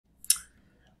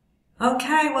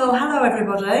Okay, well, hello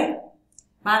everybody.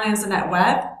 My name's Annette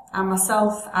Webb, and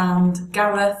myself and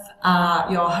Gareth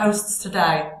are your hosts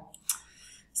today.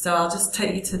 So I'll just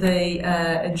take you to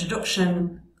the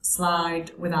introduction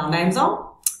slide with our names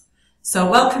on. So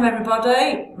welcome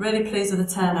everybody, really pleased with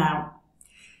the turnout.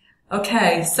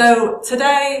 Okay, so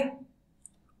today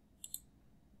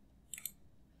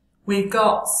we've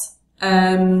got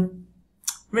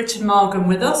Richard Morgan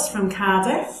with us from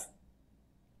Cardiff,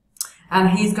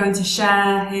 and he's going to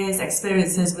share his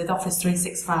experiences with Office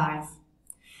 365.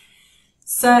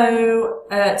 So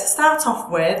to start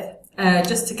off with,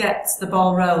 just to get the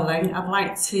ball rolling, I'd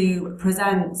like to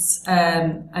present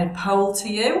a poll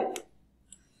to you.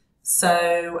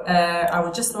 So I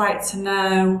would just like to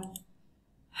know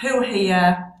who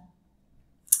here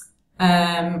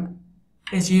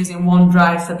is using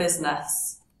OneDrive for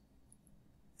Business.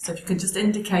 So if you could just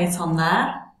indicate on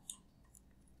there,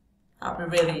 that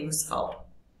would be really useful.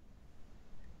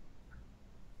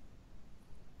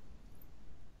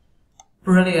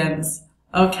 Brilliant.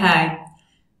 Okay,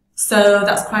 so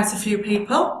that's quite a few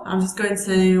people. I'm just going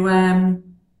to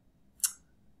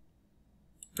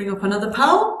bring up another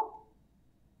poll.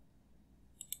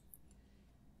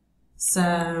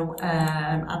 So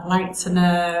I'd like to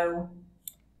know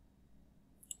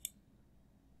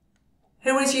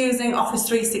who is using Office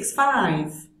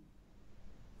 365?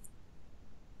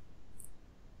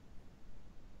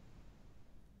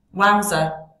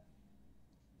 Wowzer.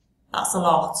 That's a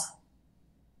lot.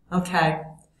 Okay,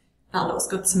 that looks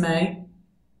good to me.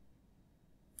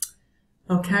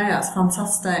 Okay, that's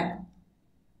fantastic.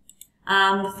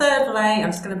 And thirdly,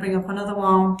 I'm just going to bring up another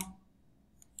one.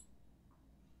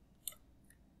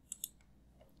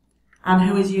 And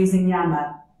who is using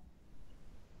Yammer?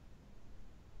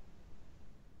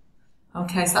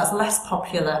 Okay, so that's less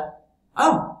popular.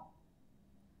 Oh,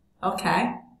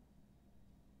 okay.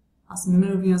 That's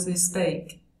moving as we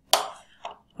speak.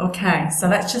 Okay, so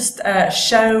let's just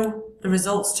show the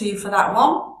results to you for that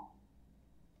one.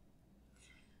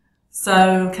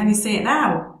 So, can you see it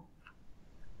now?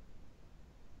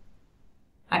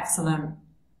 Excellent.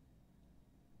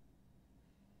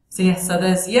 So yes, so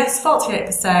there's yes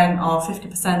 48% or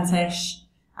 50%-ish,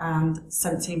 and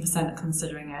 17% are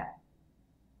considering it.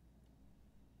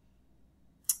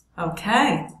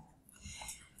 Okay.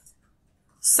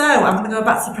 So I'm going to go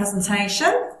back to the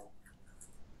presentation.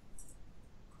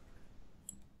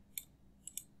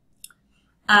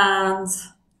 And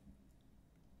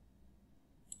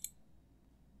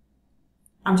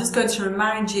I'm just going to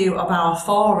remind you of our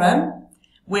forum,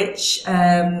 which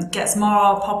gets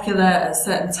more popular at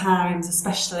certain times,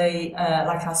 especially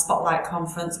like our Spotlight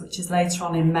conference, which is later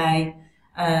on in May,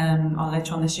 or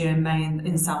later on this year in May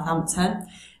in Southampton.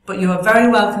 But you are very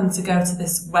welcome to go to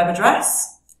this web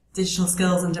address,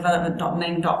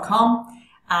 digitalskillsanddevelopment.ning.com,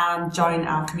 and join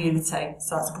our community.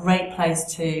 So it's a great place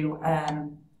to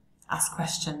ask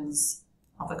questions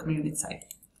of the community.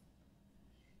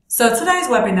 So today's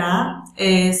webinar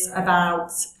is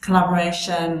about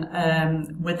collaboration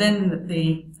within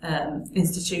the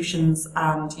institutions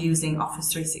and using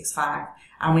Office 365.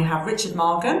 And we have Richard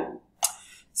Morgan.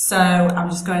 So I'm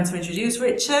just going to introduce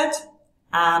Richard,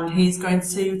 and he's going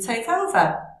to take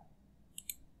over.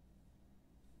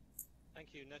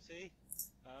 Thank you, Nettie.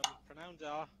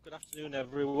 Prananda, good afternoon,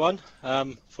 everyone,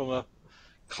 from a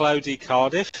cloudy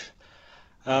Cardiff.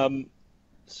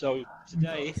 So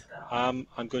today I'm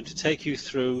going to take you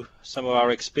through some of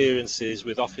our experiences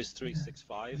with Office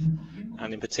 365,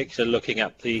 and in particular looking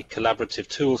at the collaborative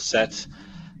tool set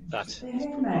that is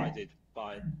provided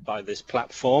by this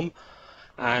platform,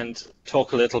 and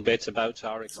talk a little bit about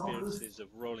our experiences of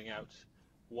rolling out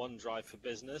OneDrive for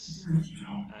Business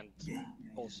and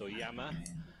also Yammer,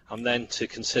 and then to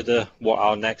consider what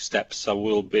our next steps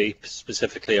will be,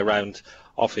 specifically around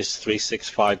Office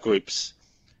 365 groups,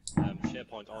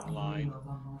 SharePoint Online,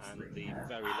 and the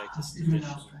very latest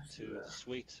addition to the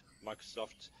suite,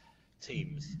 Microsoft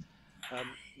Teams.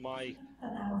 My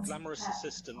glamorous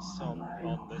assistants on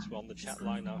the chat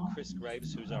line are Chris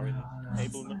Graves, who's our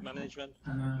enablement manager,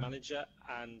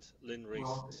 and Lynn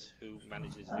Reese, who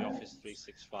manages the Office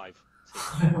 365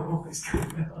 team.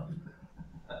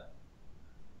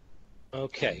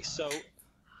 Okay, so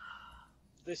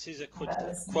this is a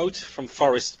quote from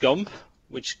Forrest Gump,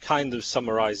 which kind of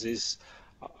summarizes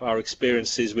our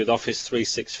experiences with Office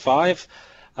 365.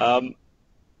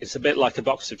 It's a bit like a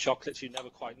box of chocolates. You never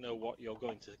quite know what you're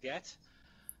going to get.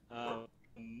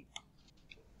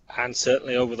 And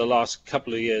certainly over the last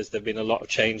couple of years, there have been a lot of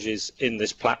changes in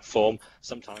this platform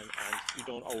sometimes, and you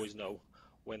don't always know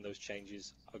when those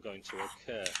changes are going to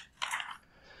occur.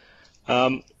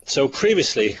 So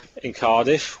previously in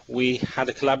Cardiff, we had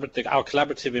our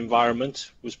collaborative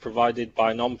environment was provided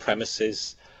by an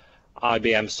on-premises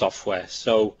IBM software.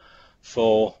 So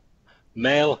for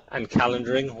mail and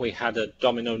calendaring, we had a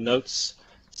Domino Notes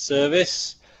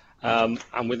service,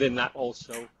 and within that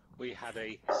also we had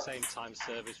a same time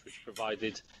service which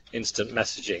provided instant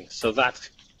messaging. So that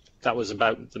was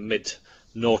about the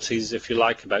mid-noughties, if you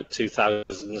like, about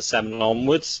 2007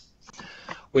 onwards.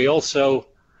 We also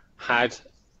had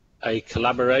a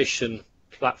collaboration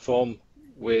platform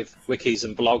with wikis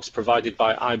and blogs provided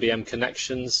by IBM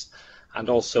Connections, and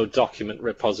also document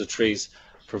repositories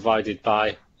provided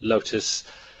by Lotus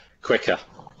Quicker.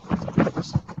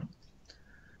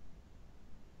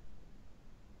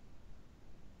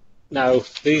 Now,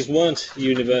 these weren't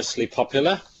universally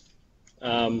popular.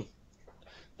 The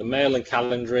mail and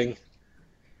calendaring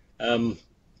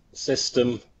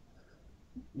system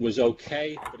was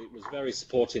okay, but it was very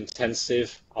support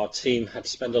intensive. Our team had to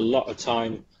spend a lot of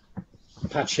time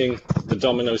patching the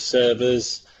Domino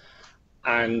servers,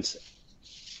 and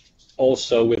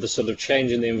also with the sort of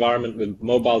change in the environment with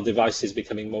mobile devices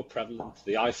becoming more prevalent.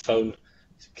 The iPhone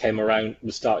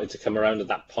started to come around at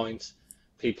that point.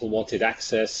 People wanted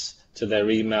access to their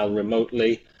email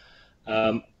remotely,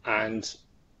 and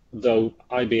though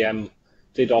IBM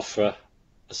did offer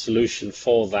a solution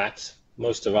for that,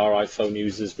 most of our iPhone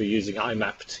users were using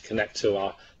IMAP to connect to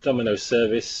our Domino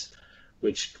service,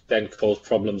 which then caused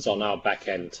problems on our back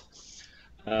end.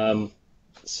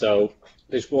 So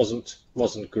this wasn't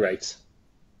great.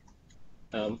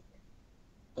 Oh,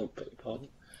 beg your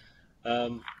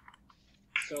pardon.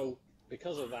 So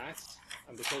because of that,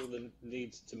 and because of the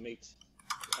need to meet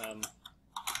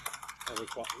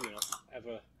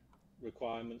ever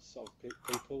requirements of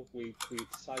people, we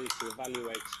decided to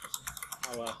evaluate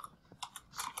our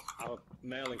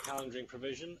mail and calendaring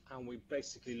provision, and we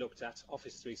basically looked at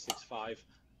Office 365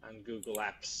 and Google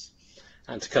Apps.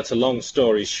 And to cut a long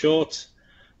story short,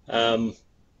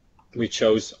 we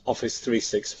chose Office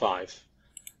 365.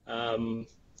 And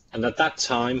at that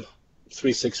time,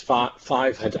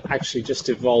 365 had actually just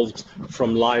evolved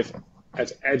from Live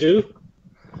at Edu,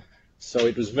 so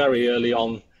it was very early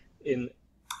on in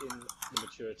the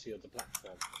maturity of the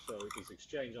platform. So it was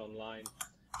Exchange Online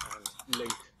and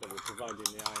Link that were providing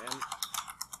the IM.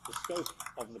 The scope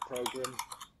of the program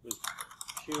was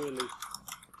purely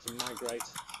to migrate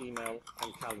email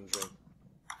and calendaring.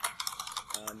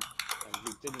 And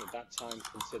we didn't at that time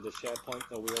consider SharePoint,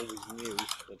 though we always knew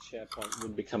that SharePoint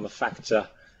would become a factor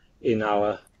in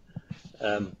our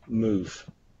move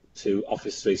to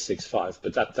Office 365.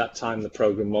 But at that time, the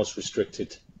program was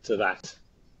restricted to that.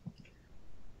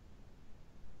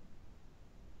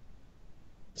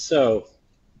 So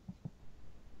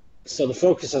the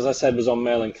focus, as I said, was on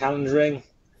mail and calendaring.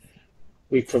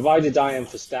 We provided IM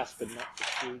for staff, but not for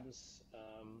students.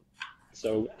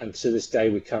 And to this day,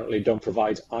 we currently don't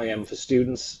provide IM for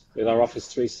students with our Office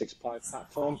 365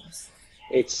 platform.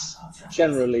 It's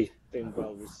generally been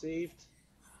well received,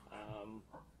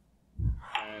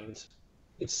 and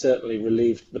it's certainly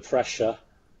relieved the pressure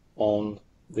on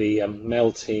the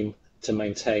mail team to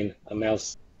maintain a mail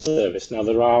service. Now,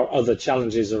 there are other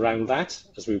challenges around that,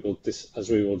 as we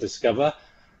will discover,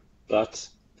 but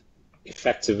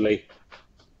effectively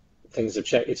things have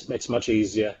changed. It's much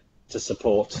easier to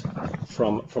support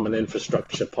from an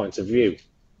infrastructure point of view.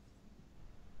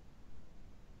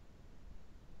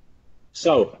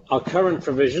 So our current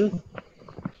provision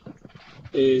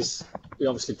is we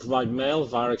obviously provide mail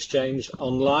via Exchange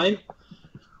Online.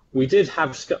 We did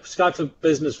have Skype for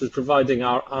Business was providing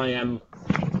our IM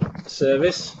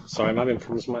service. Sorry, I'm having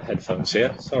problems with my headphones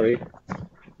here. Sorry.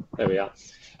 There we are.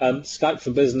 Skype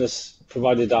for Business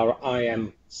provided our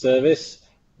IM service.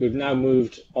 We've now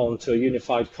moved on to a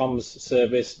unified comms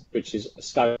service, which is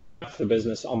Skype for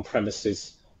Business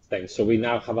on-premises thing. So we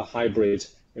now have a hybrid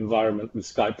environment with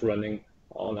Skype running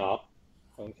on our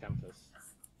own campus.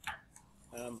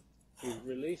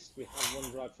 We have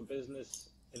OneDrive for Business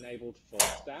enabled for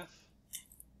staff.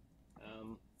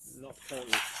 Not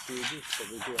currently for students,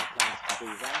 but we do have plans to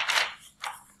do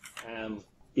that.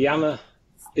 Yammer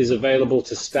is available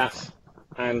to staff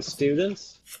and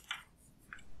students.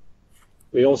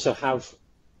 We also have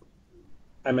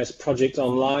MS Project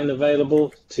Online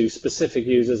available to specific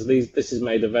users. This is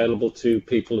made available to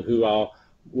people who are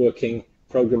working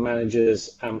program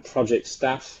managers and project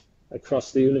staff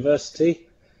across the university.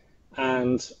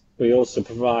 And we also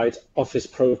provide Office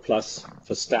Pro Plus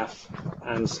for staff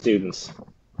and students.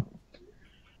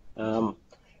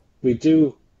 We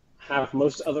do have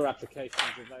most other applications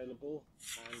available,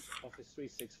 and Office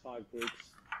 365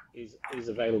 groups is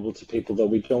available to people, though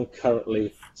we don't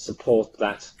currently support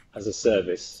that as a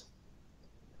service.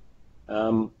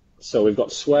 So we've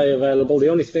got Sway available. The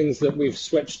only things that we've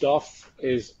switched off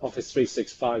is Office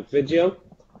 365 Video,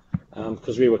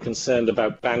 because we were concerned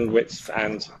about bandwidth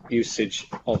and usage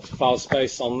of file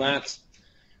space on that.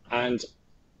 And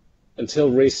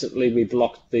until recently, we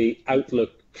blocked the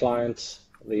Outlook client,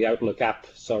 the Outlook app,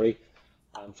 sorry,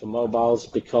 for mobiles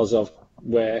because of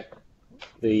where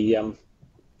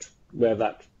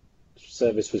that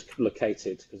service was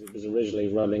located, because it was originally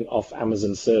running off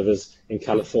Amazon servers in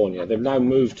California. They've now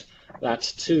moved that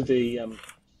to the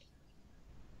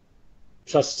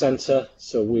Trust Center,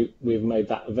 so we've made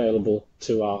that available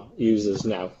to our users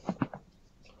now.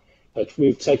 But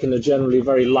we've taken a generally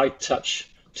very light touch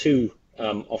to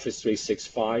Office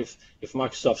 365. If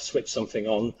Microsoft switch something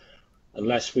on,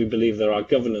 unless we believe there are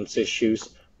governance issues,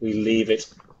 we leave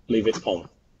it on.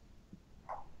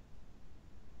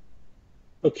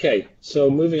 Okay, so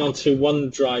moving on to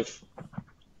OneDrive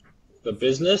for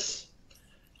Business.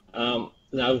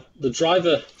 Now, the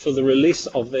driver for the release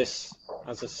of this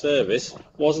as a service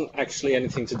wasn't actually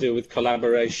anything to do with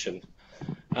collaboration.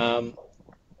 The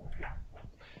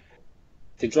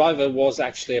driver was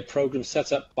actually a program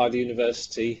set up by the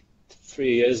university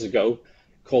 3 years ago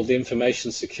called the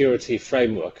Information Security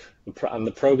Framework. And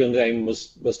the program's aim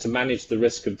was to manage the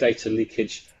risk of data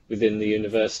leakage within the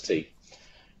university.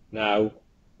 Now,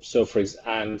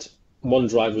 and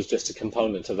OneDrive was just a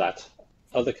component of that.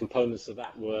 Other components of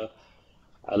that were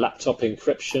a laptop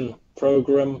encryption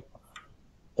program,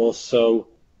 also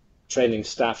training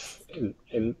staff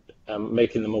in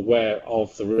making them aware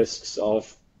of the risks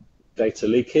of data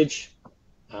leakage,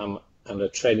 and a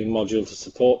training module to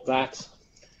support that.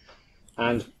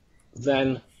 And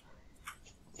then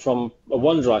from a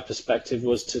OneDrive perspective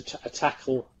was to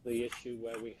tackle the issue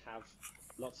where we have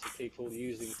lots of people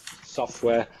using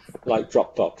software like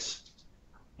Dropbox,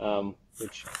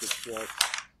 which was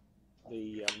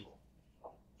the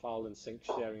file and sync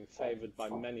sharing favoured by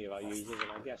many of our users,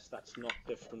 and I guess that's not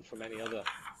different from any other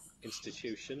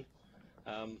institution.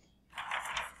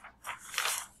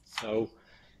 So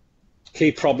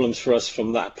key problems for us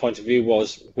from that point of view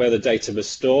was where the data was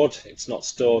stored. It's not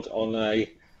stored on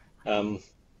a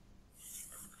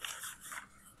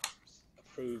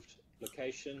approved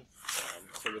location.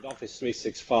 So with Office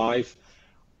 365,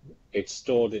 it's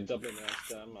stored in Dublin and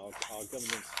Amsterdam. Our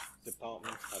government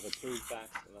department have approved that,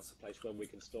 and that's a place where we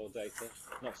can store data.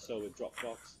 Not so with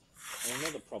Dropbox. And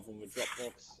another problem with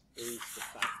Dropbox is the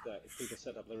fact that if people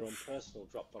set up their own personal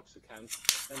Dropbox account,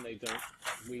 then they don't.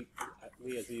 We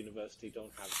as a university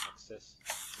don't have access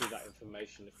to that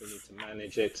information if we need to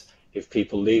manage it, if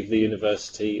people leave the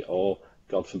university or,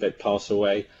 God forbid, pass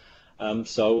away.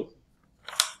 So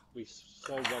we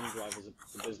saw OneDrive as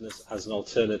a business as an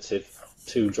alternative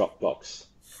to Dropbox.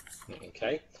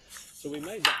 Okay, so we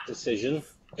made that decision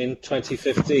in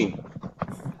 2015,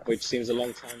 which seems a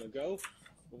long time ago,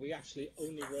 but we actually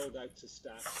only rolled out to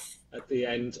staff at the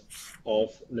end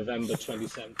of November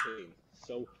 2017.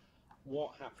 So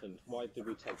what happened? Why did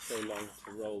we take so long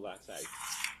to roll that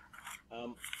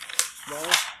out?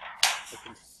 Well, I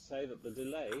can say that the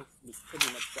delay was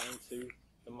pretty much down to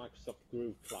the Microsoft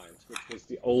Groove client, which was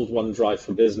the old OneDrive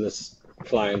for Business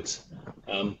client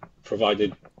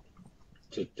provided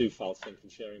to do file sync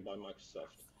and sharing by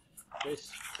Microsoft.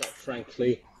 This, quite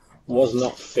frankly, was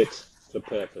not fit for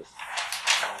purpose.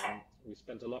 We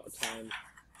spent a lot of time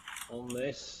on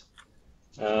this,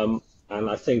 and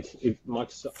I think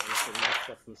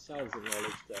Microsoft themselves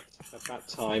acknowledged that at that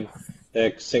time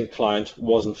their sync client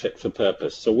wasn't fit for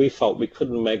purpose. So we felt we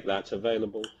couldn't make that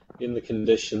available in the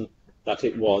condition that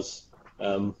it was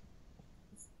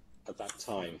at that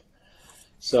time.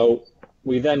 So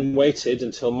we then waited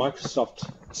until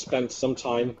Microsoft spent some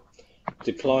time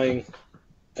deploying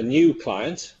a new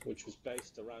client, which was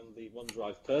based around the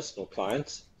OneDrive personal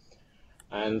client,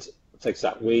 and takes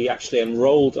that we actually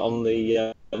enrolled on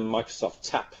the Microsoft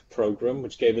TAP program,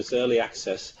 which gave us early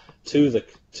access to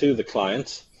the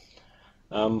client,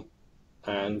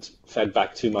 and fed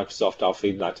back to Microsoft our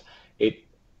feedback.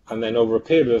 And then over a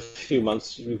period of a few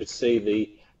months, you could see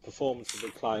the performance of the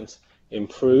client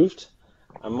improved,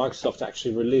 and Microsoft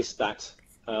actually released that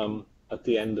at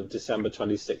the end of December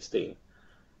 2016.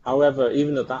 However,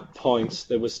 even at that point,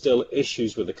 there were still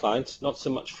issues with the client, not so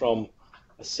much from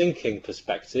a syncing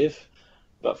perspective,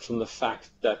 but from the fact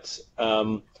that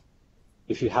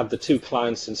if you had the two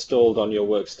clients installed on your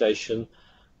workstation,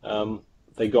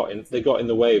 they got in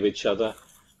the way of each other,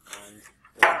 and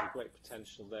there was a great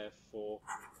potential there for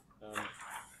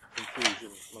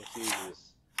confusion amongst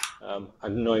users,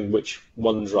 and knowing which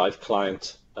OneDrive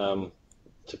client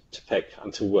to pick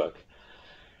and to work.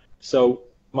 So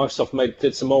Microsoft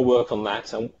did some more work on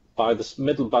that, and by the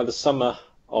summer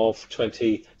of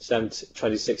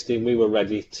 2016, we were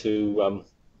ready to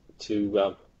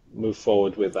move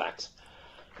forward with that.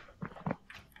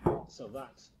 So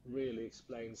that really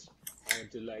explains our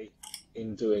delay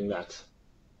in doing that.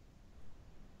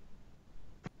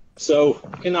 So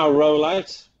in our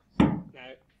rollout,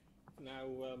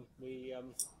 we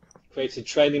created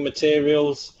training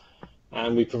materials,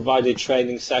 and we provided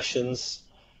training sessions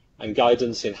and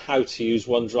guidance in how to use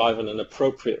OneDrive and an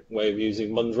appropriate way of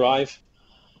using OneDrive.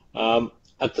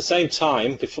 At the same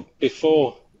time,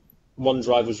 before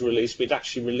OneDrive was released, we'd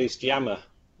actually released Yammer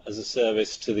as a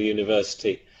service to the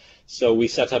university. So we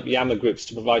set up Yammer groups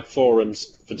to provide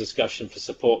forums for discussion for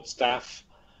support staff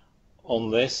on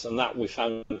this, and that we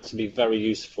found to be very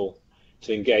useful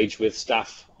to engage with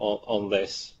staff on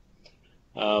this.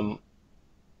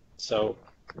 So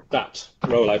that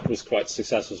rollout was quite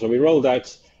successful. So we rolled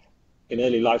out in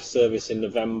early life service in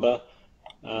November,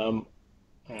 and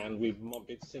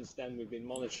since then we've been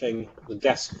monitoring the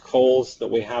desk calls that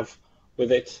we have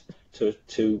with it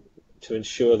to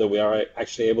ensure that we are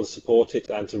actually able to support it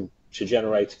and to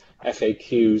generate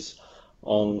FAQs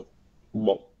on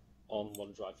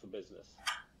OneDrive for Business.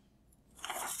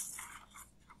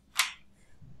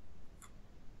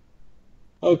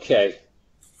 Okay,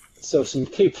 so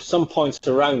some points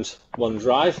around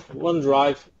OneDrive.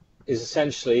 OneDrive is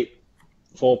essentially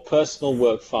for personal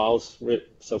work files,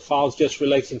 so files just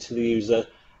relating to the user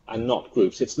and not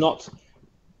groups. It's not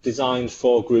designed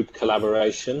for group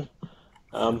collaboration,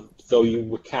 though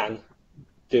you can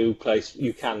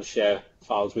share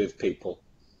files with people.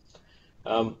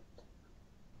 An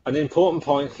important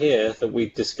point here that we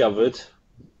discovered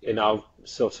in our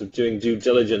sort of doing due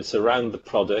diligence around the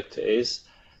product is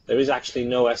there is actually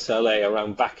no SLA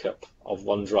around backup of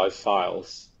OneDrive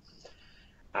files.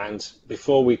 And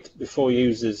before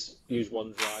users use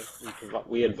OneDrive,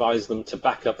 we advise them to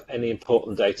back up any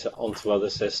important data onto other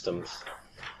systems.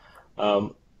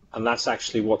 And that's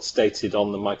actually what's stated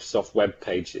on the Microsoft web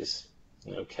pages.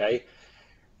 Okay.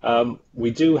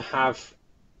 We do have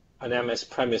an MS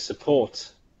Premier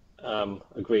support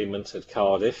agreement at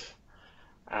Cardiff,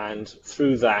 and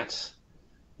through that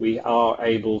we are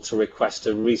able to request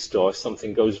a restore if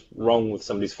something goes wrong with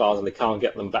somebody's files and they can't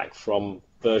get them back from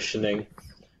versioning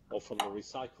or from the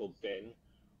recycle bin.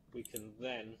 We can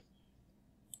then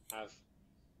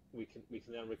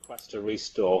request a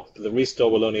restore. But the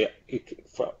restore will only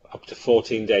for up to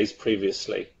 14 days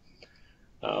previously.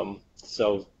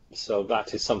 So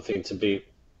that is something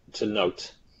to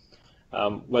note.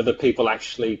 Whether people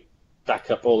actually back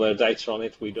up all their data on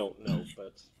it, we don't know,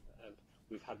 but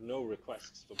we've had no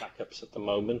requests for backups at the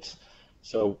moment.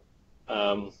 So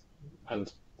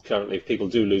and currently, if people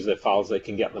do lose their files, they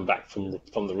can get them back from the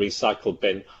recycle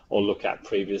bin or look at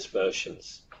previous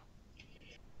versions.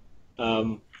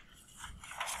 We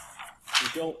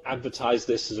don't advertise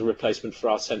this as a replacement for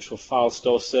our central file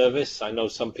store service. I know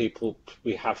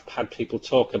we have had people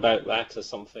talk about that as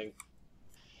something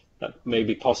that may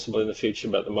be possible in the future,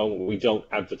 but at the moment we don't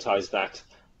advertise that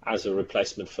as a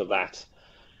replacement for that.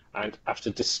 And after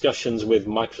discussions with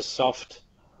Microsoft,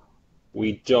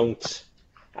 we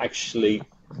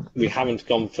haven't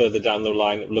gone further down the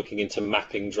line of looking into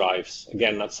mapping drives.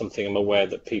 Again, that's something I'm aware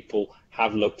that people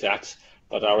have looked at,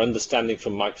 but our understanding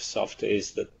from Microsoft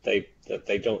is that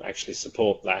they don't actually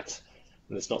support that,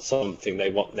 and it's not something they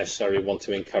necessarily want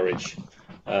to encourage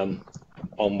on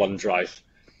OneDrive.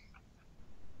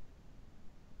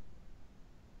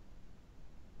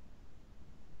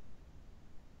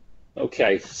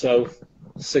 Okay, so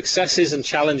successes and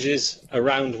challenges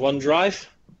around OneDrive.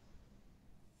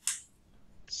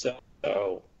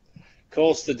 So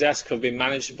calls to the desk have been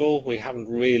manageable. We haven't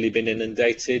really been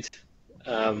inundated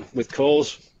with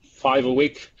calls, 5 a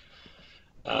week.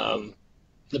 The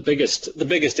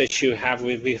biggest issue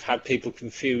we've had people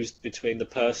confused between the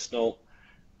personal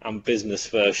and business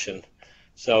version.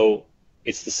 So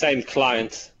it's the same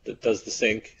client that does the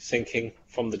syncing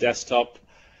from the desktop.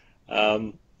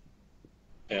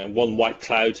 And one white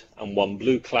cloud and one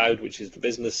blue cloud, which is the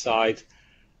business side.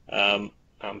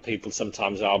 And people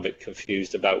sometimes are a bit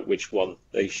confused about which one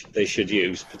they should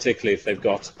use, particularly if they've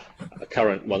got a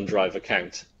current OneDrive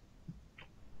account.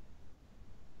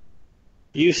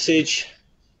 Usage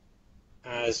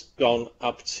has gone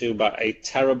up to about 8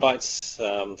 terabytes,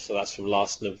 so that's from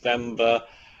last November.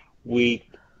 The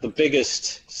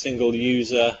biggest single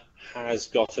user has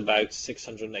got about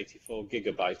 684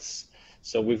 gigabytes.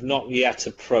 So we've not yet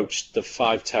approached the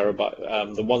 5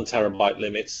 terabyte, the 1 terabyte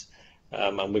limits,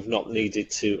 and we've not needed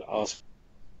to ask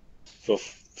for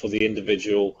for the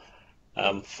individual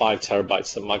 5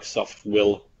 terabytes that Microsoft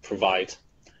will provide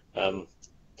to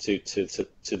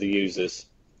the users.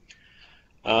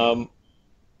 One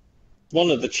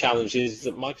of the challenges is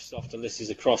that Microsoft, and this is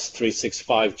across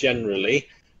 365 generally,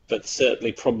 but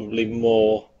certainly probably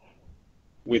more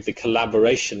with the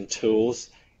collaboration tools,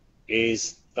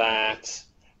 is that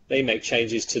they make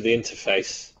changes to the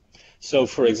interface. So,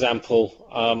 for example,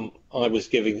 I was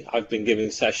giving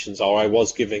sessions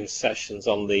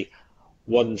on the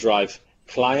OneDrive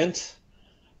client,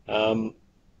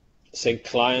 sync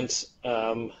client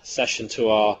session to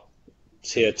our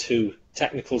tier 2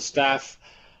 technical staff.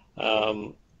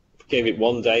 Gave it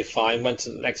one day, fine, went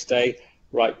to the next day,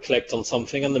 right-clicked on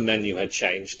something and the menu had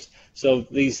changed. So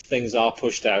these things are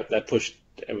pushed out. They're pushed.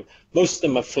 Most of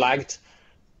them are flagged,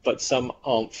 but some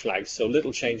aren't flagged. So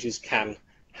little changes can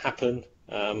happen,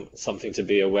 something to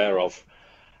be aware of.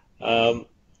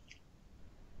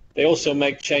 They also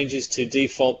make changes to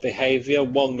default behavior.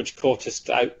 One which caught us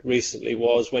out recently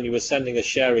was when you were sending a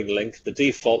sharing link, the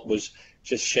default was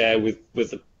just share with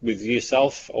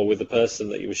yourself or with the person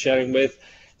that you were sharing with.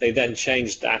 They then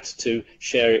changed that to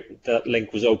share it, that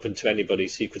link was open to anybody.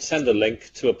 So you could send a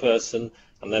link to a person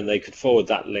and then they could forward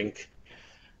that link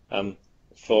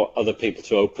for other people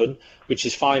to open, which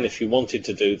is fine if you wanted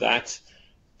to do that,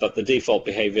 but the default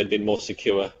behavior had been more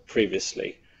secure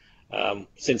previously.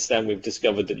 Since then, we've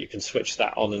discovered that you can switch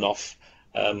that on and off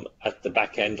at the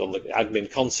back end on the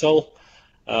admin console.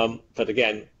 But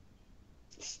again,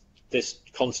 this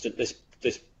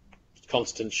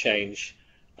constant change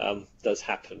does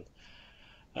happen.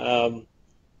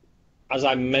 As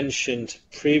I mentioned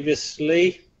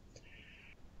previously,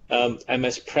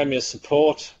 MS Premier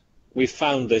support, we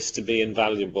found this to be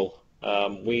invaluable.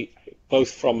 We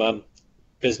both from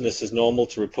business as normal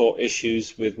to report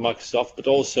issues with Microsoft, but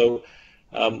also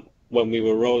when we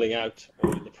were rolling out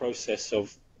or in the process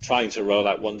of trying to roll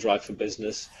out OneDrive for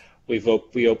Business, we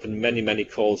opened many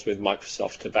calls with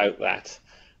Microsoft about that,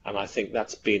 and I think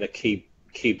that's been a key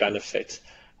benefit.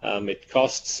 It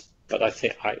costs, but I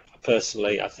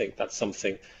personally think that's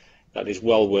something that is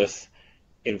well worth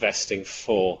investing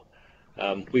for.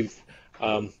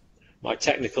 My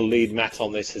technical lead, Matt,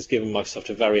 on this has given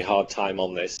Microsoft a very hard time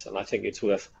on this, and I think it's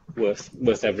worth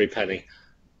every penny.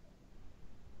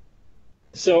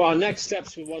 So our next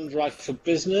steps with OneDrive for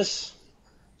Business.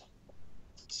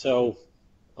 So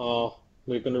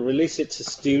we're going to release it to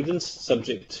students,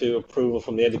 subject to approval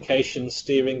from the Education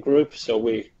Steering Group. So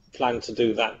we plan to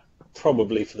do that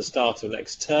probably for the start of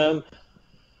next term.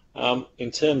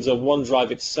 In terms of OneDrive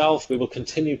itself, we will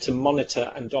continue to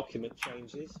monitor and document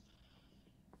changes.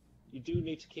 You do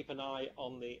need to keep an eye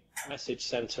on the message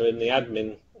center in the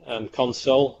admin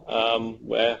console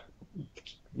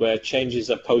where changes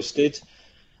are posted.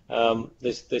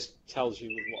 This tells you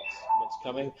what's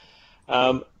coming.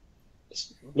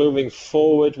 Moving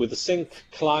forward with the sync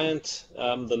client,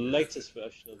 the latest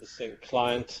version of the sync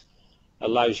client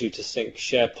allows you to sync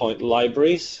SharePoint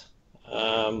libraries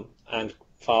and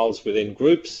files within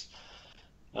groups.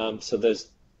 So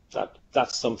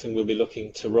that's something we'll be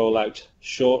looking to roll out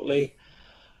shortly.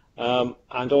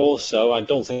 And also, I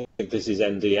don't think this is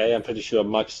NDA. I'm pretty sure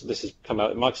this has come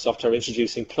out. Microsoft are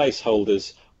introducing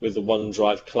placeholders with the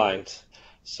OneDrive client,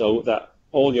 so that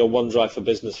all your OneDrive for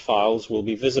Business files will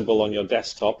be visible on your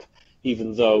desktop,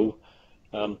 even though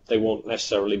they won't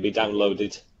necessarily be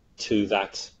downloaded to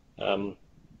that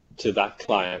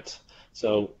client.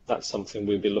 So that's something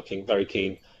we'll be looking very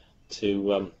keen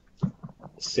to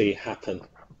see happen.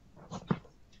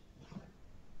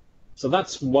 So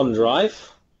that's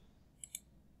OneDrive.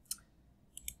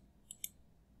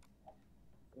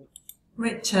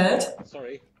 Richard?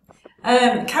 Sorry.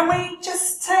 Can we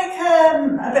just take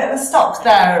a bit of a stop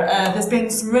there? There's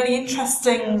been some really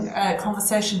interesting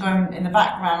conversation going in the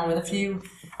background with a few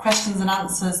questions and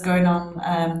answers going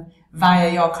on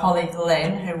via your colleague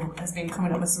Lynn, who has been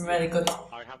coming up with some really good,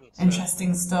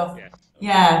 interesting stuff. Yes.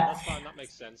 Yeah. That's fine, that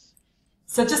makes sense.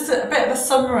 So just a bit of a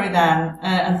summary then,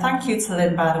 and thank you to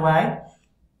Lynn, by the way,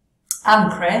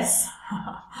 and Chris.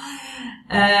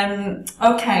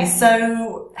 Okay,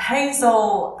 so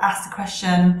Hazel asked a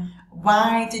question,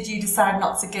 why did you decide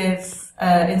not to give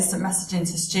instant messaging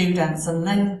to students? And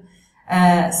Lynn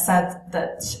said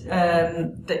that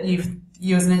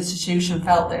you as an institution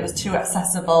felt that it was too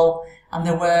accessible and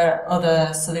there were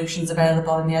other solutions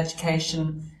available in the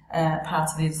education part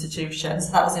of the institution.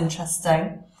 So that was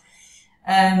interesting.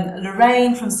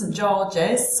 Lorraine from St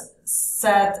George's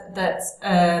said that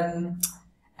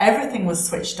everything was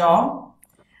switched on,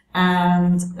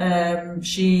 and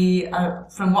she,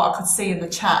 from what I could see in the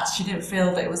chat, she didn't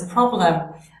feel that it was a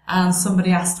problem. And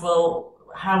somebody asked, well,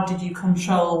 how did you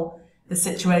control the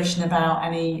situation about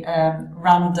any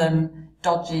random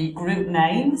dodgy group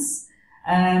names?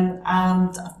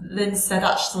 And Lynn said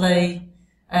actually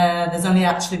there's only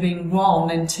actually been one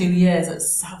in 2 years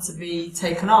that's had to be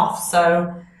taken off.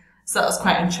 So that was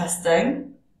quite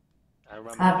interesting.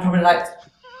 I'd probably like,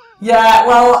 yeah,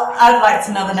 well, I'd like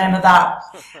to know the name of that.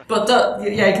 But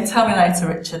yeah, you can tell me later,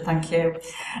 Richard. Thank you.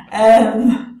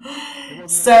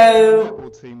 So.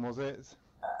 Netball team, was it?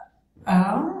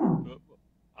 Oh.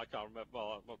 I can't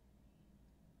remember.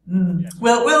 Yes.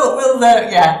 We'll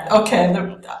yeah, okay.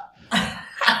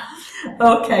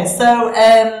 Okay, so,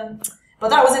 but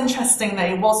that was interesting that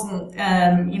it wasn't,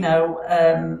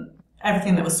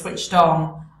 everything that was switched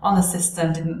on the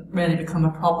system didn't really become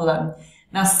a problem.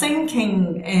 Now,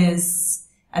 syncing is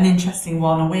an interesting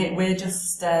one, and we're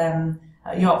just, at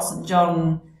York St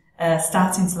John,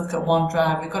 starting to look at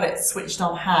OneDrive. We've got it switched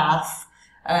on half,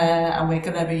 and we're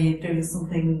going to be doing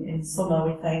something in summer,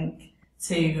 we think,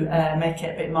 to make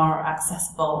it a bit more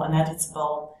accessible and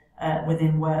editable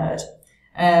within Word.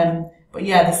 But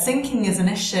yeah, the syncing is an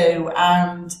issue,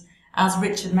 and as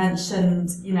Richard mentioned,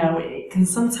 it can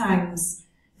sometimes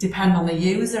depend on the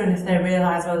user and if they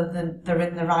realise whether they're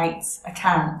in the right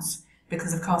account,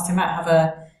 because of course they might have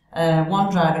a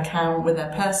OneDrive account with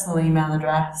a personal email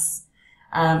address.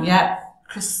 Yeah,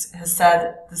 Chris has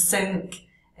said the sync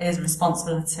is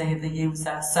responsibility of the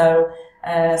user. So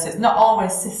it's not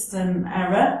always system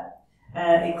error.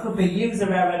 It could be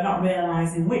user error, not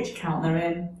realising which account they're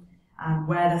in and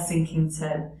where they're syncing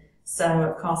to. So,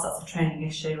 of course, that's a training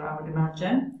issue, I would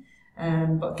imagine.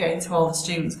 But getting to all the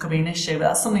students could be an issue, but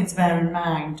that's something to bear in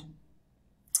mind.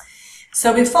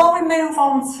 So before we move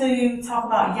on to talk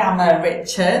about Yammer,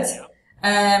 Richard,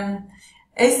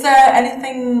 is there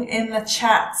anything in the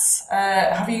chat?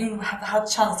 Have you had a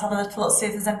chance to have a little look, see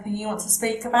if there's anything you want to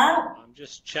speak about? I'm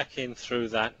just checking through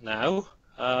that now.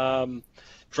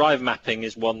 Drive mapping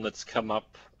is one that's come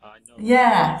up. I know.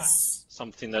 Yes.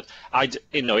 Something that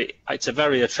it's a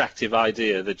very attractive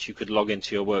idea that you could log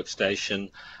into your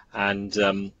workstation and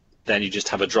then you just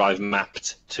have a drive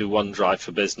mapped to OneDrive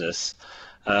for Business.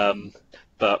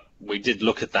 But we did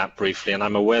look at that briefly, and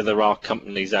I'm aware there are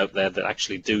companies out there that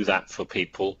actually do that for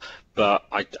people. But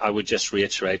I would just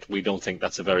reiterate, we don't think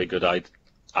that's a very good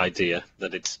idea.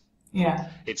 That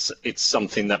it's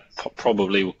something that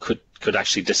probably could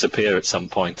actually disappear at some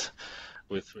point.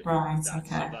 Right. That.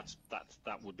 Okay. So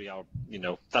that would be our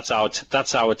that's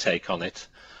our take on it.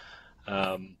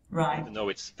 Right. Even though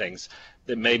it's things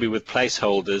that maybe with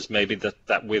placeholders, maybe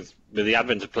that with the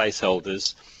advent of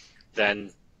placeholders,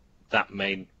 then that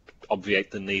may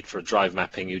obviate the need for a drive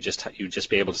mapping. You just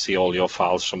be able to see all your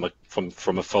files from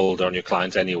a folder on your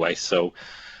client anyway. So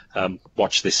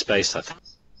watch this space, I think.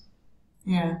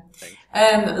 Yeah.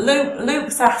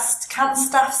 Luke's asked, can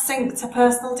staff sync to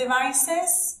personal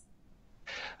devices?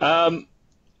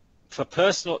 For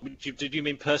personal, did you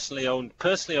mean personally owned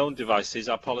devices?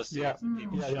 Our policy. Yeah,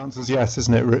 the answer is yes,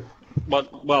 isn't it?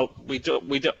 Well, we do.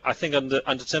 I think under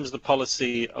terms of the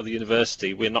policy of the university,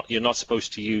 you're not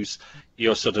supposed to use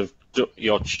your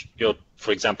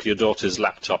for example, your daughter's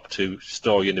laptop to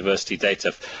store university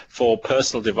data. For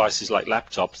personal devices like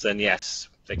laptops, then yes,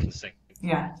 they can sync.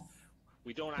 Yeah.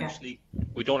 We don't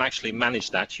actually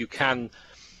manage that. You can,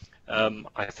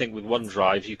 I think, with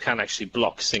OneDrive, you can actually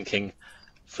block syncing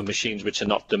for machines which are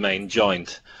not domain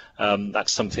joined.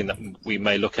 That's something that we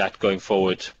may look at going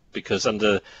forward, because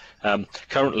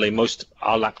currently most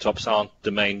our laptops aren't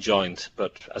domain joined,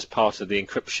 but as part of the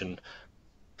encryption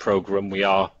program we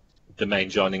are domain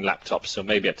joining laptops, so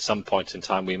maybe at some point in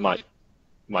time we might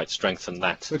strengthen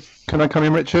that. So can I come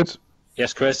in, Richard?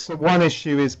 Yes, Chris? So one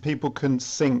issue is people can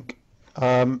sync,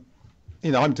 I'm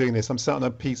doing this, I'm sat on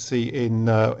a PC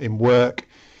in work,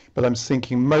 but I'm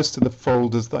syncing most of the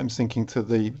folders that I'm syncing to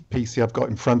the PC I've got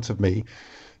in front of me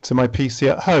to my PC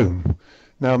at home.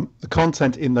 Now, the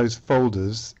content in those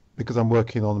folders, because I'm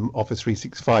working on Office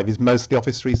 365, is mostly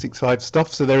Office 365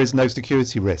 stuff, so there is no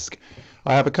security risk.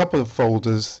 I have a couple of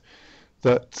folders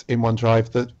that in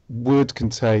OneDrive that would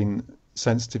contain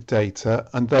sensitive data,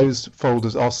 and those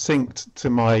folders are synced to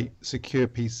my secure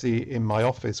PC in my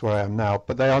office where I am now,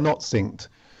 but they are not synced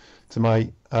to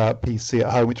my PC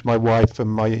at home, which my wife and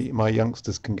my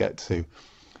youngsters can get to,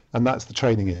 and that's the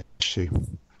training issue.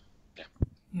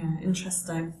 Yeah,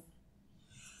 interesting.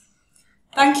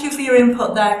 Thank you for your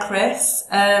input there, Chris.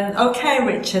 Okay,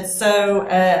 Richard, so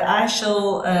I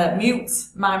shall mute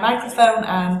my microphone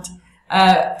and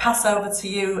pass over to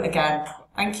you again.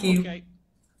 Thank you. Okay.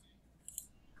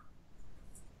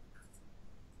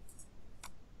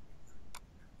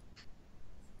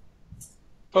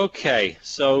 Okay,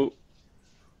 so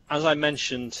as I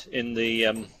mentioned in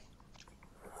the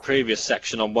previous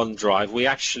section on OneDrive, we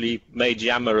actually made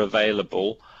Yammer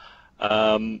available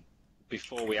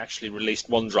before we actually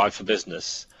released OneDrive for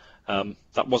Business.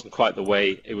 That wasn't quite the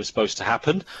way it was supposed to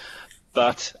happen,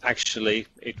 but actually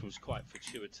it was quite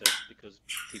fortuitous because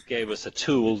it gave us a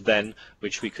tool then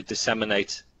which we could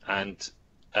disseminate and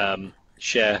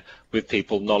share with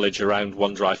people knowledge around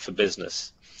OneDrive for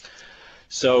Business.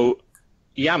 So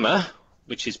Yammer,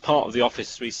 which is part of the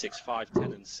Office 365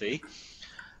 tenancy,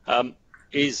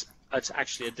 it's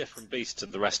actually a different beast to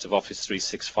the rest of Office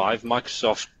 365.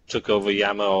 Microsoft took over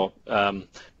Yammer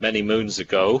many moons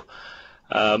ago,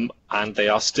 and they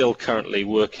are still currently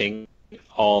working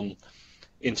on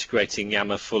integrating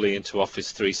Yammer fully into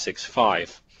Office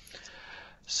 365.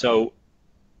 So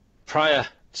prior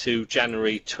to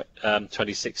January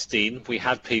 2016, we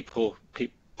had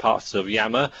parts of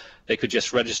Yammer, they could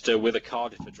just register with a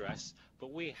Cardiff address,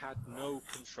 but we had no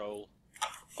control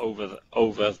over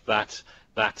that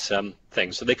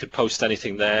thing. So they could post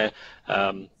anything there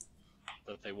that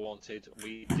they wanted.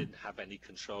 We didn't have any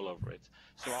control over it.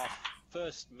 So our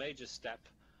first major step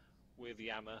with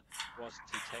Yammer was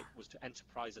to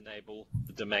enterprise enable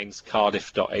the domains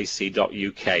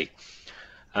cardiff.ac.uk,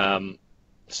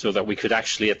 so that we could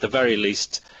actually, at the very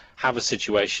least, have a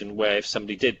situation where if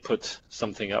somebody did put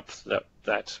something up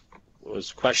that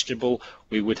was questionable,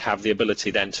 we would have the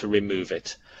ability then to remove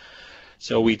it.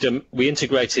 So we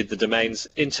integrated the domains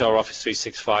into our Office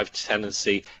 365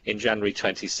 tenancy in January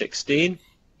 2016.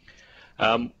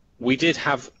 We did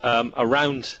have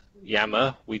around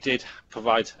Yammer, we did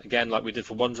provide, again, like we did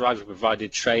for OneDrive, we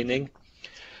provided training.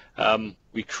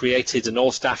 We created an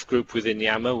all-staff group within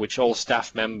Yammer, which all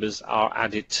staff members are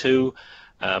added to,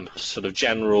 sort of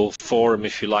general forum,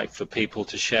 if you like, for people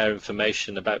to share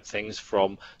information about things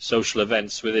from social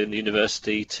events within the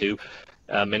university to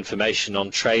information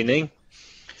on training.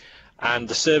 And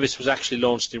the service was actually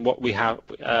launched in what we have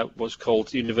was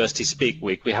called University Speak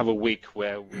Week. We have a week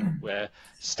where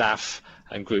staff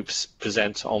and groups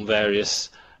present on various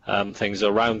things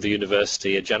around the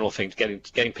university, a general thing,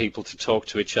 getting people to talk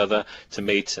to each other, to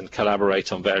meet and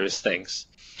collaborate on various things.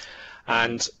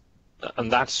 And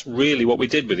that's really what we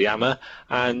did with Yammer.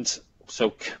 And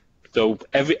so though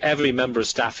every member of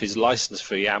staff is licensed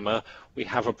for Yammer, we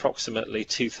have approximately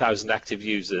 2,000 active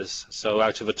users. So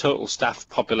out of a total staff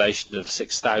population of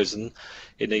 6,000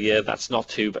 in a year, that's not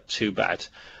too bad.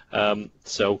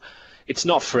 So it's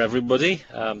not for everybody.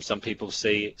 Some people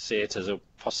see it as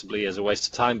possibly as a waste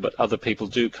of time, but other people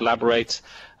do collaborate.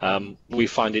 We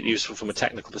find it useful from a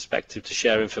technical perspective to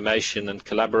share information and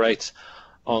collaborate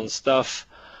on stuff.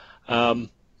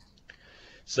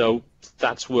 So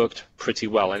that's worked pretty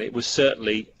well, and it was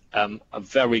certainly a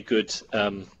very good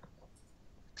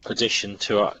addition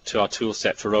to our tool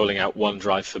set for rolling out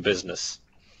OneDrive for Business.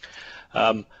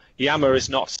 Yammer is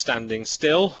not standing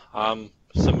still.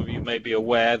 Some of you may be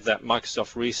aware that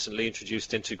Microsoft recently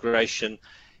introduced integration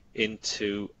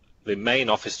into the main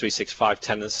Office 365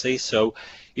 tenancy. So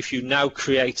if you now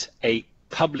create a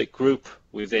public group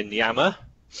within Yammer,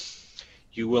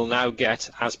 you will now get,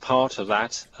 as part of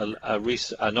that, an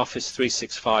Office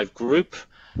 365 group,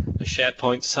 a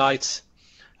SharePoint site,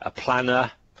 a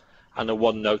planner, and a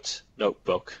OneNote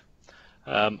notebook.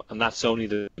 And that's only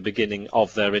the beginning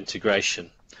of their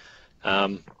integration.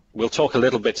 We'll talk a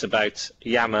little bit about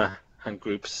Yammer and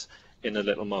groups in a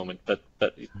little moment, but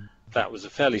that was a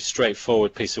fairly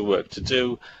straightforward piece of work to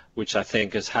do, which I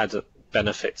think has had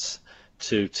benefits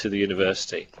to the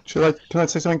university. Can I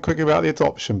say something quickly about the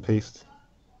adoption piece?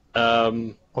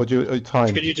 Or do you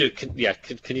time? Can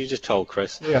you just hold,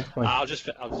 Chris? Yeah, fine. I'll just.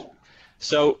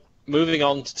 So moving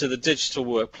on to the digital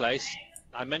workplace,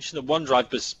 I mentioned that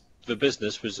OneDrive for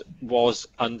Business was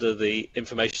under the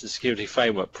Information Security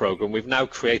Framework program. We've now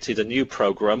created a new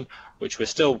program, which we're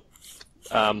still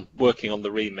working on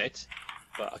the remit,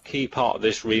 but a key part of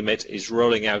this remit is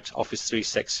rolling out Office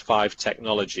 365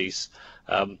 technologies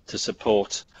to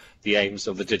support the aims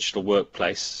of the digital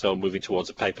workplace, so moving towards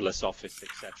a paperless office,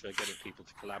 etc., getting people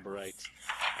to collaborate,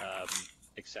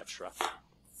 etc.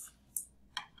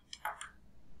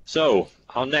 So,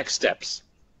 our next steps.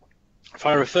 If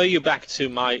I refer you back to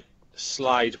my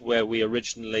slide where we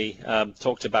originally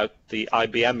talked about the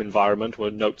IBM environment, where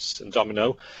Notes and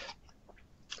Domino,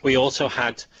 we also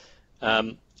had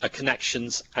a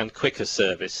Connections and Quicker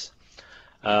service.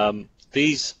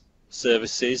 These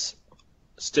services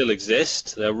still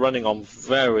exist. They're running on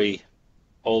very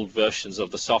old versions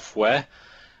of the software,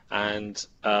 and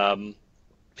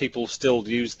people still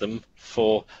use them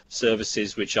for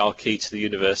services which are key to the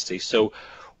university. So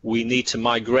we need to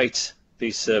migrate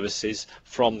these services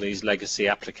from these legacy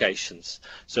applications.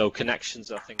 So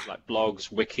connections are things like blogs,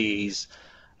 wikis,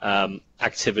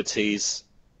 activities,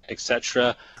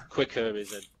 etc. Quicker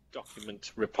is a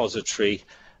document repository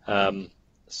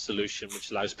solution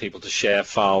which allows people to share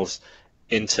files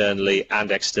internally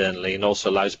and externally, and also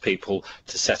allows people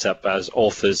to set up as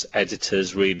authors,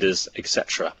 editors, readers,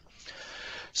 etc.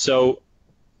 So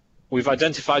we've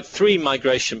identified 3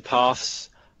 migration paths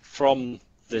from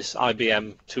this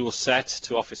IBM tool set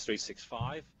to Office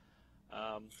 365.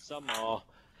 Some are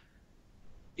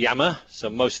Yammer, so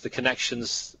most of the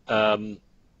connections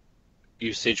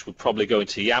usage would probably go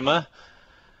into Yammer.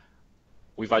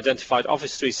 We've identified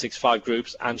Office 365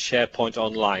 groups and SharePoint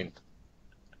Online,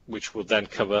 which will then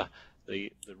cover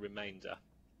the remainder.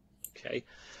 Okay,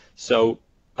 so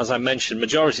as I mentioned,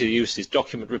 majority of the use is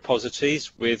document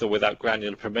repositories with or without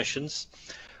granular permissions.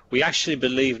 We actually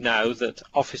believe now that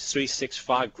Office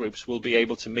 365 groups will be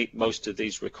able to meet most of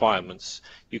these requirements.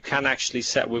 You can actually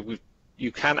set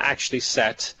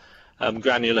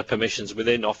granular permissions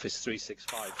within Office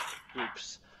 365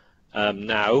 groups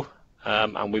now,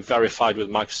 and we've verified with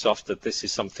Microsoft that this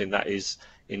is something that is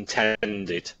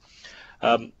intended.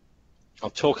 I'll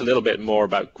talk a little bit more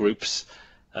about groups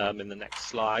in the next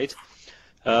slide.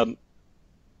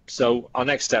 So our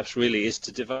next steps really is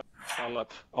to develop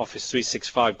Office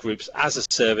 365 groups as a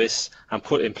service and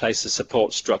put in place a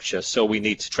support structure. So we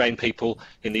need to train people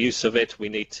in the use of it, we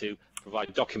need to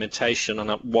provide documentation on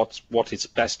what it's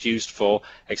best used for,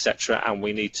 etc., and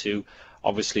we need to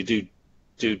obviously do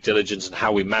due diligence on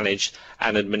how we manage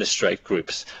and administrate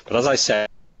groups. But as I said,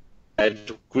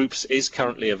 groups is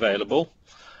currently available.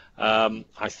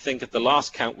 I think at the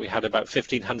last count we had about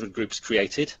 1,500 groups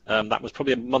created. That was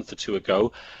probably a month or 2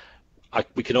 ago.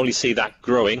 We can only see that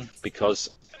growing because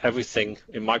everything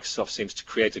in Microsoft seems to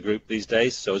create a group these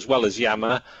days. So as well as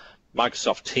Yammer,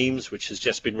 Microsoft Teams, which has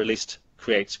just been released,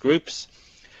 creates groups.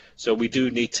 So we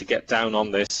do need to get down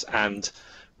on this and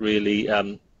really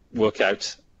work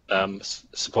out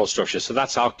support structure. So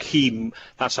that's our key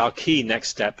next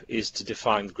step, is to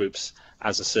define groups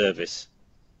as a service.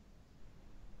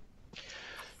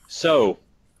 So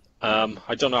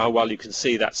I don't know how well you can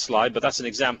see that slide, but that's an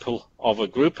example of a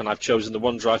group, and I've chosen the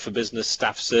OneDrive for Business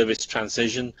Staff Service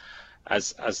Transition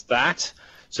as that.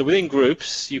 So within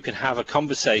groups you can have a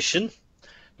conversation.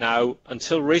 Now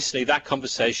until recently that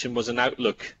conversation was an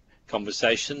Outlook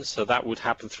conversation, so that would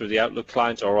happen through the Outlook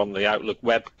client or on the Outlook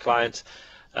web client,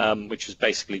 which was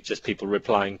basically just people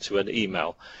replying to an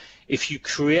email. If you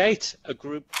create a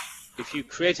group, if you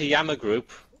create a Yammer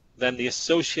group, then the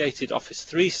associated Office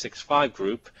 365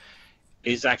 group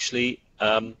is actually,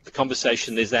 the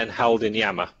conversation is then held in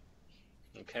Yammer.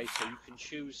 Okay, so you can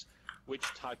choose which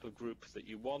type of group that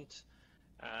you want,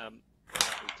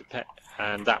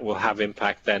 and that will have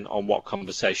impact then on what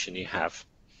conversation you have.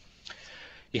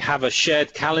 You have a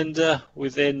shared calendar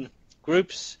within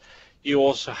groups. You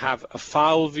also have a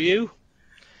file view.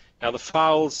 Now the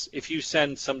files, if you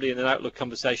send somebody in an Outlook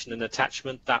conversation an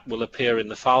attachment, that will appear in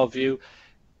the file view.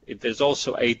 There's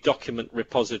also a document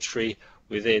repository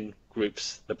within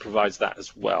groups that provides that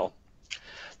as well.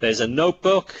 There's a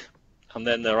notebook, and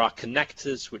then there are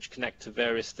connectors which connect to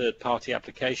various third-party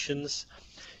applications.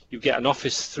 You get an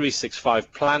Office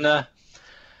 365 planner,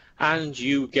 and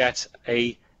you get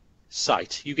a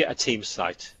site. You get a team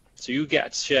site. So you get a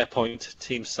SharePoint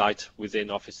team site within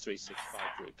Office 365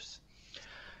 groups.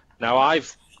 Now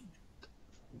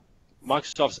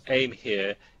Microsoft's aim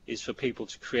here is for people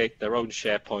to create their own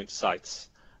SharePoint sites.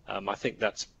 I think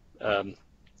that's the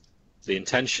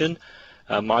intention.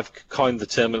 I've coined the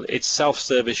term, it's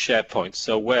self-service SharePoint.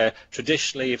 So where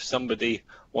traditionally if somebody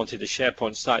wanted a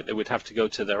SharePoint site, they would have to go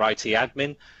to their IT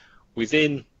admin.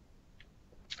 Within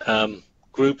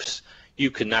groups,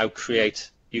 you can now create,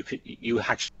 you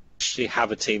actually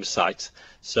have a team site.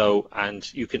 So,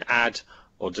 and you can add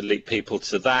or delete people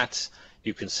to that.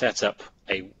 You can set up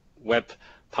a web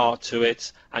part to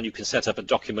it, and you can set up a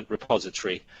document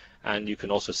repository, and you can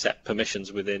also set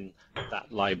permissions within that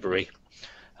library.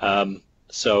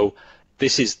 So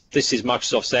this is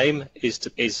Microsoft's aim,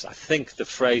 is I think the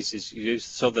phrase is used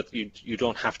so that you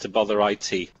don't have to bother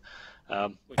IT, which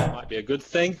might be a good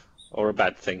thing or a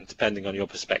bad thing depending on your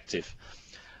perspective.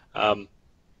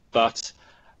 But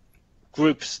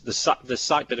groups, the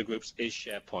site bit of groups is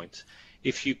SharePoint.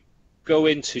 If you go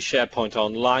into SharePoint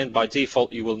Online, by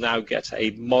default you will now get a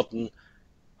modern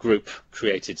group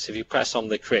created. So if you press on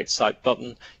the Create Site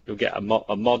button, you'll get a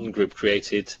modern group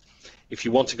created. If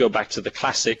you want to go back to the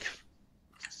classic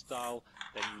style,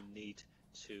 then you need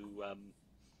to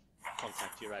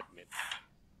contact your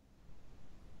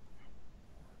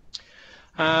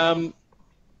admin.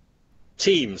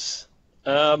 Teams.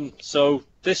 So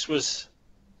this was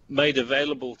made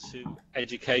available to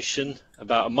education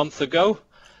about a month ago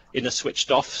in a switched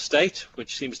off state,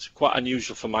 which seems quite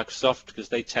unusual for Microsoft because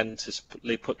they tend to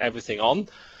put everything on.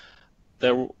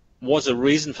 There was a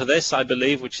reason for this, I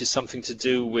believe, which is something to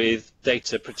do with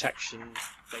data protection,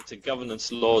 data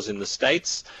governance laws in the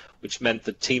States, which meant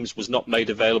that Teams was not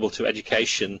made available to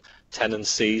education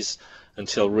tenancies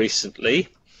until recently.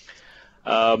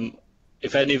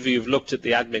 If any of you have looked at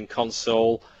the admin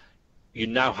console, you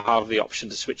now have the option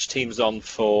to switch Teams on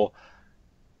for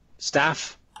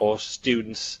staff or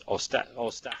students, or staff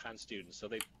and students. So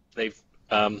they've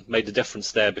made a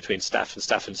difference there between staff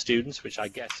and students, which I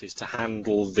guess is to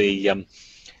handle the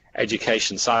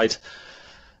education side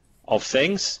of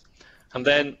things. And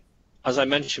then, as I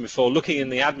mentioned before, looking in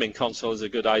the admin console is a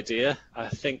good idea. I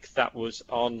think that was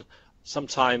on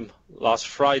sometime last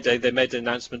Friday. They made an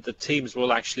announcement that Teams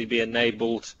will actually be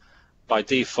enabled by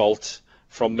default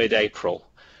from mid-April.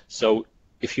 So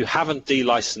if you haven't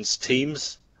delicensed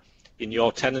Teams in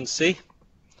your tenancy,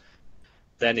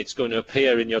 then it's going to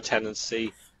appear in your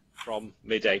tenancy from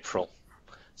mid-April.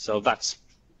 So that's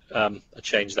a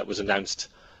change that was announced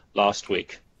last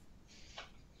week.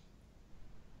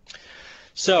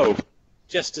 So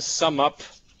just to sum up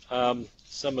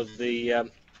some of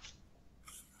the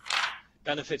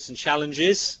benefits and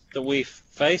challenges that we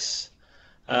face,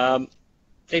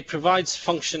 it provides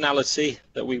functionality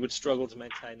that we would struggle to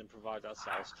maintain and provide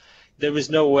ourselves. There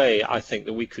is no way, I think,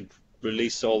 that we could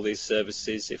release all these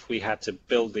services if we had to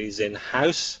build these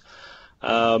in-house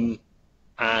and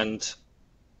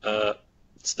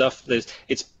stuff.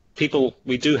 It's people.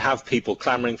 We do have people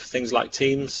clamoring for things like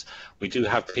Teams. We do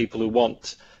have people who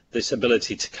want this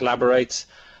ability to collaborate.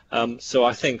 So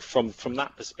I think from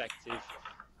that perspective,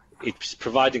 it's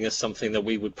providing us something that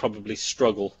we would probably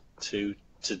struggle to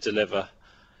deliver.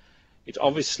 It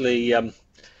obviously,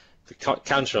 the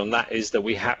counter on that is that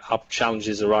we have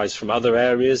challenges arise from other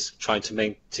areas, trying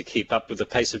to keep up with the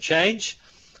pace of change,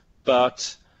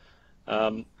 but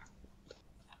we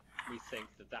think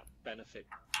that benefit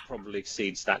probably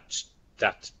exceeds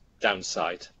that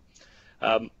downside.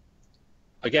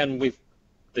 Again,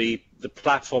 the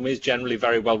platform is generally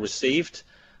very well received.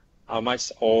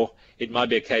 It might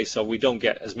be a case of we don't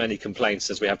get as many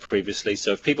complaints as we have previously.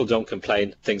 So if people don't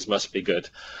complain, things must be good.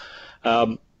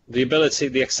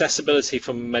 The accessibility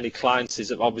from many clients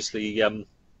is obviously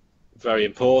very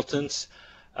important.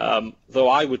 Though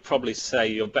I would probably say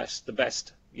your best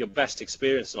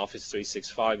experience in Office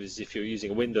 365 is if you're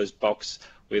using a Windows box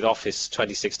with Office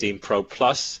 2016 Pro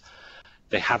Plus.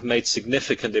 They have made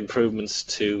significant improvements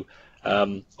to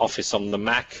Office on the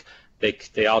Mac.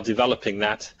 They are developing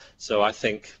that. So I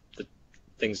think that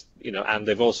things, and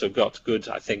they've also got good,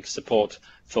 I think, support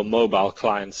for mobile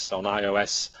clients on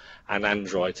iOS and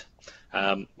Android,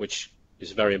 which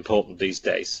is very important these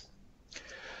days.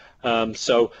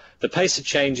 So the pace of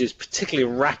change is particularly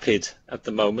rapid at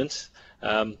the moment,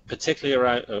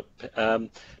 particularly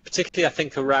I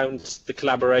think around the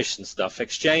collaboration stuff.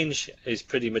 Exchange is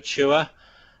pretty mature,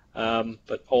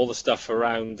 but all the stuff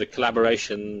around the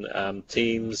collaboration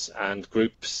teams and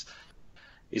groups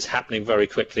is happening very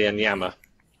quickly in Yammer.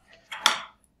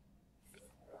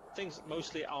 Things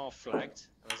mostly are flagged.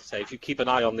 As I say, if you keep an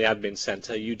eye on the admin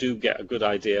center, you do get a good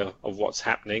idea of what's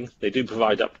happening. They do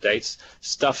provide updates.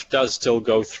 Stuff does still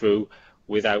go through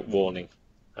without warning,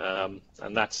 and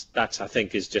that's I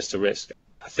think is just a risk.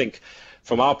 I think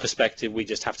from our perspective, we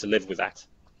just have to live with that.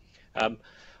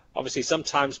 Obviously,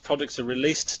 sometimes products are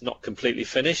released not completely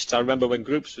finished. I remember when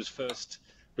Groups was first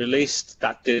released,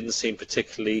 that didn't seem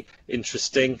particularly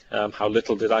interesting. How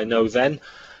little did I know then?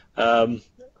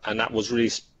 And that was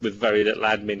released with very little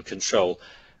admin control.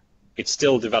 It's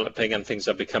still developing, and things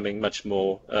are becoming much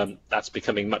more. That's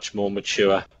becoming much more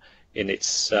mature in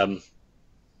its the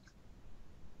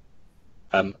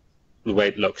way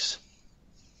it looks.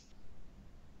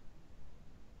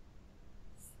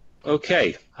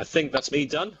 Okay, I think that's me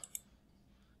done.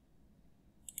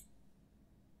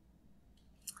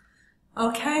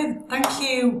 Okay, thank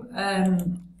you,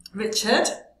 Richard.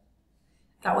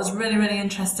 That was really, really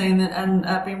interesting, and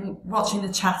I've been watching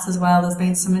the chat as well. There's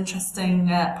been some interesting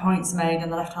points made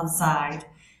on the left-hand side,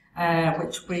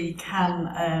 which we can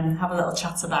have a little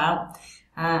chat about.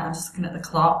 I'm just looking at the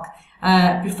clock.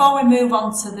 Before we move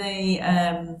on to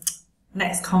the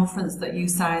next conference that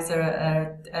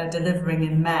UCISA are delivering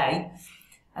in May,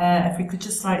 if we could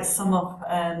just sum up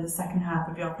the second half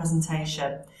of your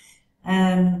presentation.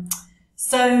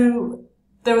 So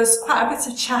there was quite a bit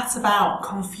of chat about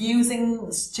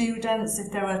confusing students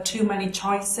if there were too many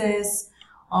choices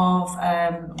of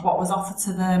what was offered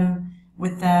to them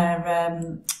with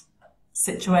their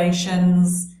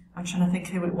situations. I'm trying to think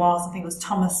who it was. I think it was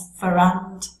Thomas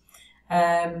Ferrand.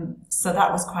 So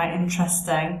that was quite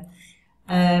interesting.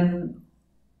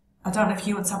 I don't know if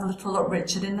you want to have a little look,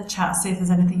 Richard, in the chat, see if there's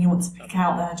anything you want to pick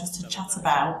out there just to chat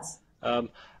about.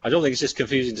 I don't think it's just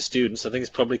confusing to students. I think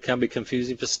it probably can be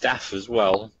confusing for staff as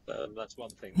well. That's one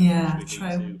thing. Yeah,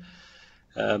 true.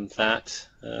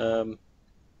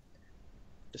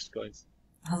 Just going.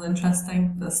 That's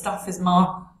interesting. The staff is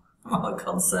more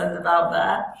concerned about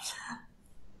there.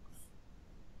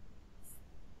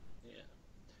 Yeah.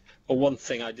 Well, one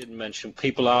thing I didn't mention: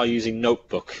 people are using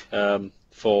Notebook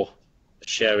for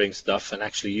sharing stuff and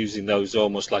actually using those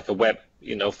almost like a web,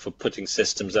 for putting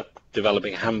systems up,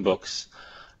 developing handbooks.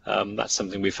 That's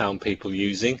something we found people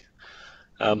using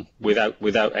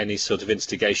without any sort of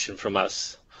instigation from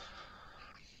us.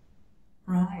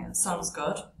 Right, that sounds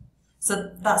good.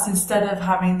 So that's instead of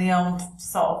having the old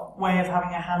sort of way of having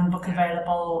a handbook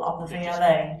available on the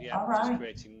VLA? Yeah, all right. Just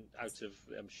creating out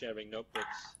of sharing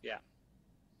notebooks, yeah.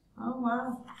 Oh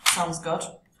wow, sounds good.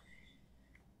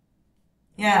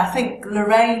 Yeah, I think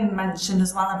Lorraine mentioned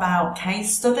as well about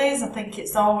case studies. I think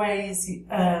it's always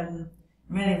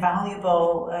really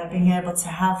valuable being able to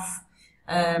have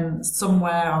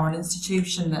somewhere or an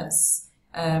institution that's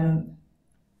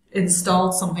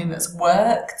installed something that's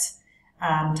worked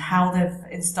and how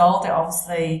they've installed it.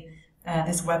 Obviously,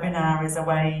 this webinar is a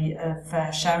way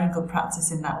of sharing good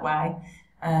practice in that way,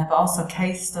 but also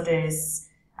case studies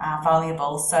are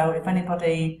valuable. So if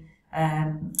anybody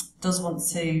does want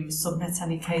to submit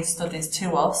any case studies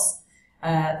to us,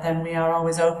 then we are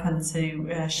always open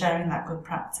to sharing that good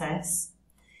practice.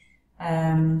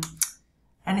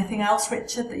 Anything else,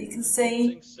 Richard, that you can see I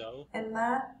think so. in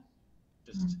there?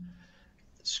 Just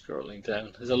scrolling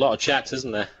down. There's a lot of chat,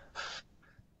 isn't there?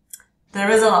 There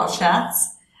is a lot of chat.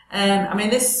 I mean,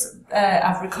 this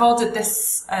I've recorded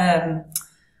this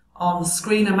on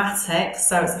Screenomatic,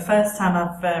 so it's the first time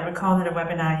I've recorded a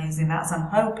webinar using that, so I'm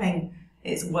hoping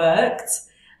it's worked.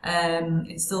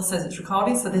 It still says it's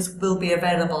recording, so this will be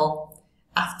available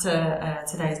after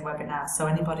today's webinar, so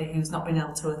anybody who's not been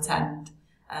able to attend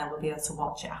will be able to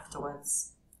watch it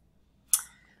afterwards.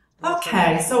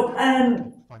 Okay, so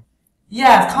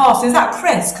yeah, of course. Is that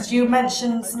Chris? Because you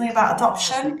mentioned something about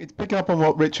adoption. It's picking up on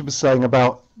what Richard was saying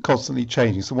about constantly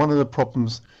changing. So one of the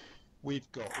problems we've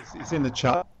got is in the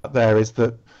chat there is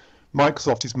that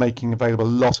Microsoft is making available a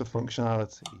lot of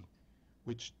functionality,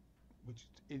 which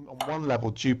on one level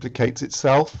duplicates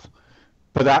itself,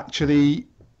 but actually,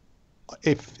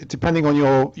 if depending on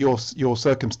your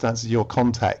circumstances, your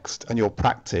context, and your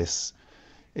practice,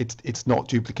 it's not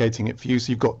duplicating it for you.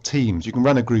 So you've got teams. You can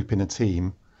run a group in a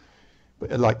team,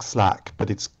 like Slack, but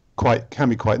can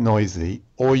be quite noisy.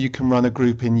 Or you can run a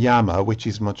group in Yammer, which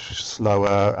is much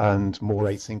slower and more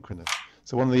asynchronous.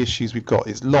 So one of the issues we've got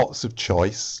is lots of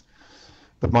choice,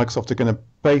 but Microsoft are going to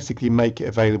basically make it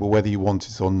available whether you want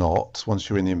it or not once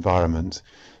you're in the environment.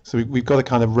 So we've got to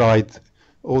kind of ride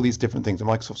all these different things. And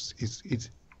Microsoft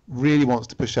really wants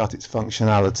to push out its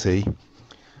functionality.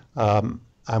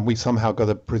 And we somehow got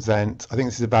to present, I think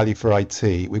this is a value for IT,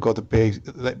 we've got to be,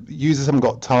 users haven't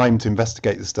got time to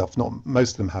investigate the stuff,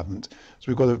 most of them haven't. So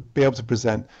we've got to be able to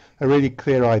present a really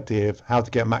clear idea of how to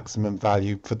get maximum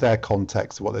value for their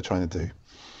context of what they're trying to do.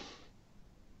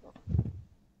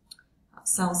 That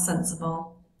sounds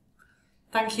sensible.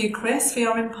 Thank you, Chris, for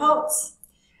your input.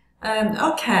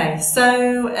 Okay,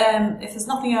 so if there's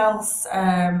nothing else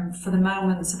for the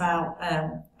moment about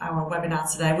our webinar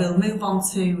today, we'll move on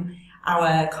to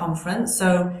our conference.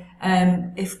 So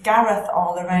if Gareth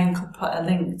or Lorraine could put a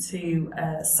link to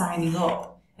signing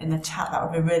up in the chat, that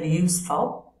would be really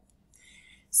useful.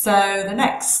 So the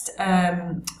next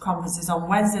conference is on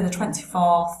Wednesday the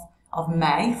 24th of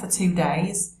May for 2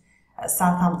 days at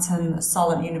Southampton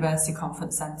Solent University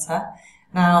Conference Centre.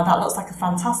 Now that looks like a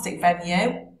fantastic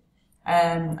venue.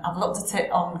 I've looked at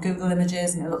it on Google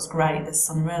Images and it looks great. There's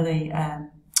some really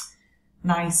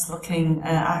nice looking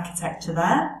architecture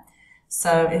there.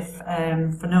 So if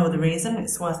for no other reason,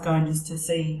 it's worth going just to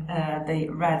see the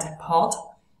red pod.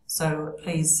 So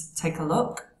please take a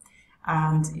look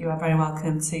and you are very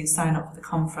welcome to sign up for the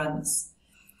conference.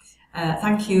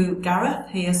 Thank you, Gareth.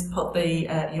 He has put the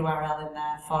URL in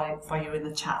there for you in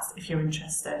the chat if you're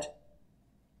interested.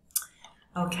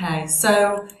 Okay,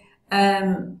 so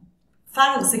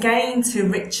thanks again to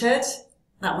Richard.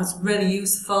 That was really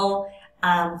useful.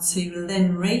 And to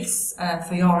Lynn Rees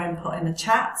for your input in the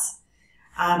chat.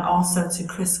 And also to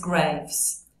Chris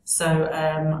Graves. So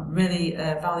really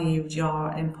valued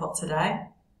your input today.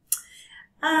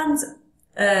 And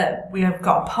we have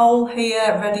got a poll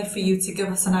here ready for you to give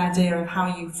us an idea of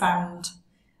how you found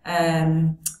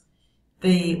the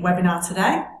webinar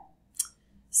today.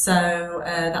 So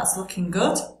that's looking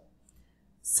good.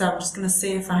 So I'm just going to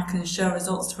see if I can show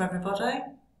results to everybody.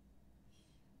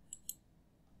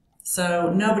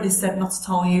 So nobody said not at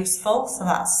all useful, so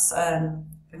that's a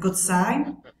good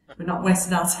sign. We're not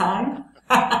wasting our time.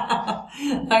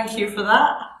 Thank you for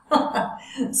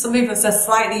that. Some people said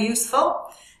slightly useful.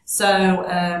 So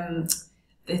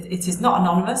it is not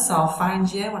anonymous, so I'll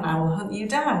find you and I will hunt you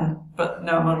down. But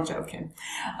no, I'm only joking.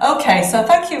 Okay, so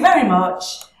thank you very much.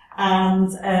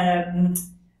 And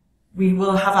we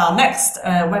will have our next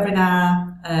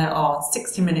webinar or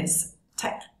 60 minutes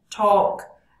tech talk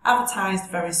advertised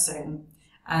very soon.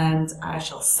 And I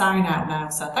shall sign out now.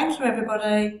 So thank you,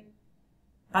 everybody.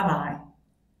 Bye-bye.